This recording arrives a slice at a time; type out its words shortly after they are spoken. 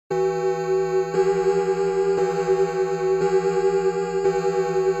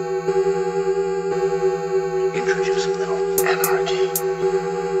Introduce a little anarchy,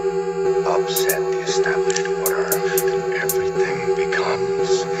 upset the established order, and everything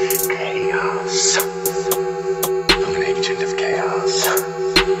becomes chaos. I'm an agent of chaos.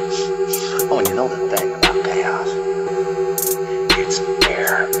 Oh, and you know the thing about chaos? It's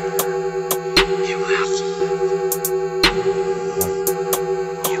air.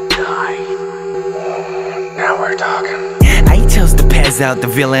 You die. Now we're talking. I chose to pass out the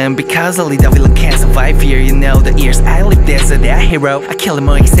villain because only the villain can survive here. You know the years I lived as a hero. I kill them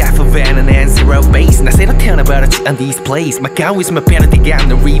all except for Venom and zero base. 나 새로 태어나버렸지 on these plays. My God is my penalty, got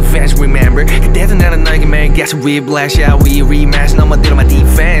no revenge. Remember 그때도 나는 너에게 매일 계속 whiplash. Yeah, we rematch. 넘어들어 my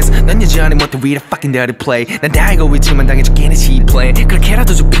defense. 넌 여전히 못해 with a fucking dirty play. 난 다 알고 있지만 당해줄게는 G-plan.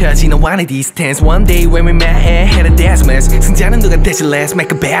 그렇게라도 좁혀지 너와 내 distance. One day when we met and had a dance mess. 승자는 누가 될지 let's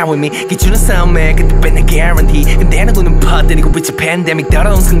make a bet with me. 기준은 싸움에 그때 뺀 guarantee. 근데 누구는 퍼뜨리고 위치 팬데믹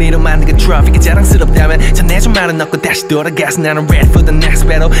더러운 승리로 만든 그 트로피가 자랑스럽다면 전해준 말은 없고 다시 돌아가서 나는 ready for the next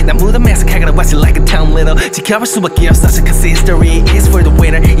battle. 난 무덤에서 가거나 watch it like a town little. 지켜볼 수밖에 없었어 cause history is for the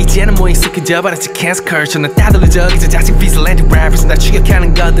winner. 이제는 뭐 익숙해져 버렸지 cancer culture. 난 따돌려져 이제 자식 비슬랜드 rappers. 나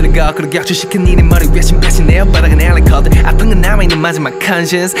추격하는 것들을 거꾸로 격추시킨 니네 머리 위에 신배신 내 엇바닥은 헬리콥터. 아픈 건 남아있는 마지막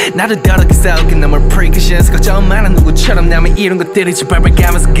conscience. 나를 더럽게 싸우긴 너무 precautions. 걱정 많아 누구처럼 남의 이런 것들이 짓밟을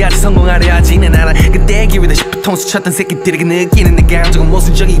가면서까지 성공하려 하지는 않아. 그때 기회다 싶어 통수 쳤던 새끼들에게 느끼는 내 감정은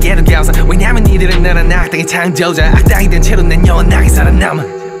모순적이게도 감사. 왜냐면 이들은 나란 악당의 창조자. 악당이 된 채로 난 영원하게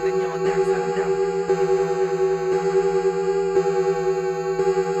살아남아.